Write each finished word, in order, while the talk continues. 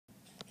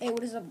Hey,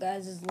 what is up,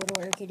 guys? It's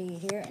Little Rickety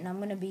here, and I'm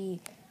gonna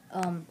be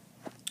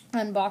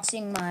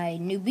unboxing my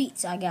new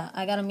Beats. I got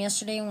them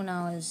yesterday when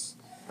I was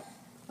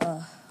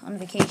on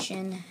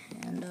vacation,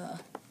 and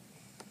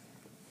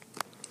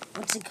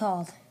what's it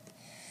called?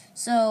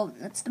 So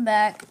that's the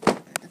back,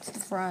 that's the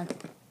front.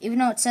 Even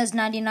though it says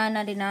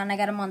 $99.99, I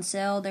got them on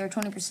sale. They were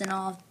 20%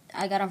 off.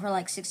 I got them for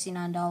like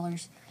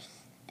 $69,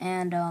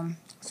 and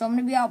so I'm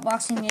gonna be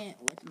outboxing it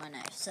with my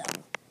knife. So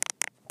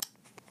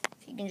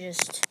if you can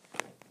just.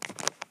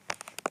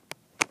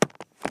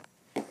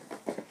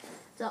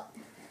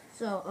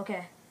 So,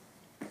 okay,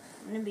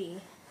 I'm gonna be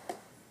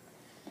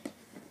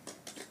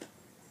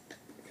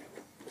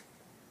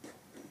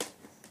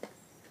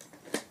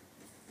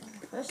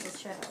first.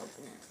 Let's try to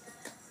open it.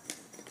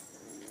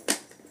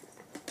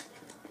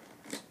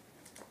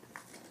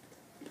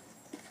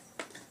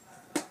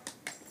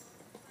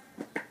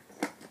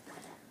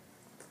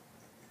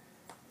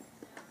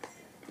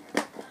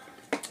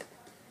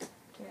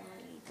 Okay, I'm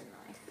gonna use the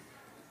knife.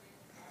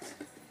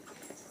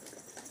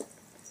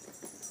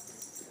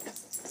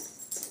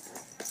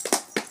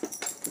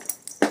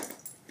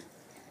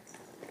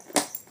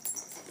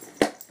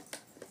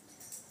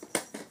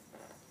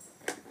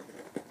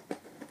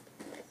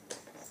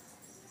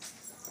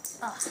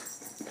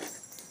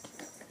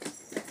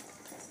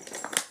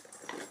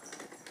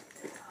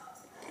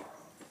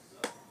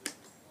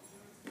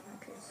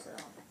 Okay, so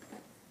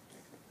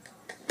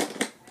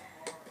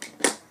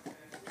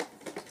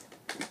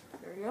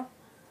there we go.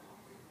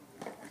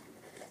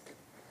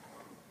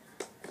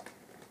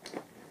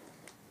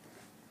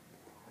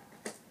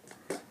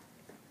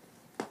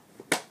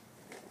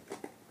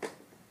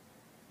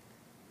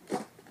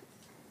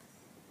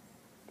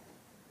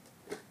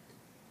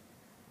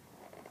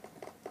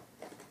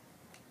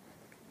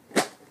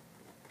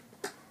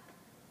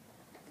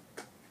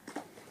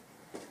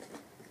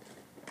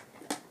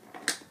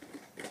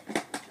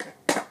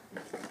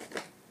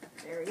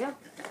 There we go.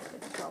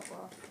 Get the top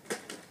off.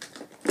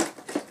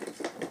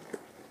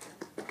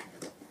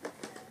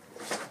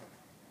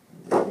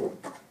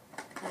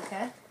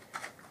 Okay.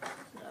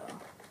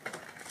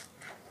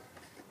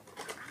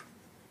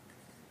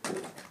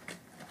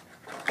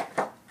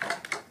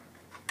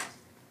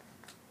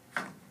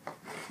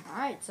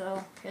 Alright,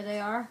 so here they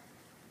are.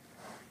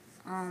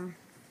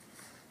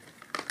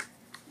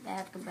 They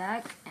have the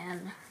back,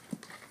 and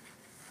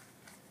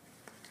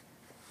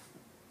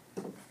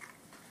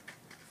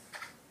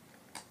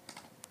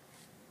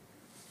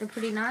they're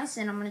pretty nice,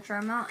 and I'm going to try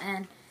them out,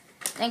 and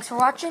thanks for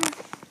watching.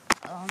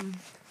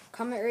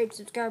 Comment, rate,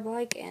 subscribe,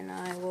 like, and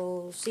I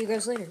will see you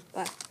guys later.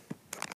 Bye.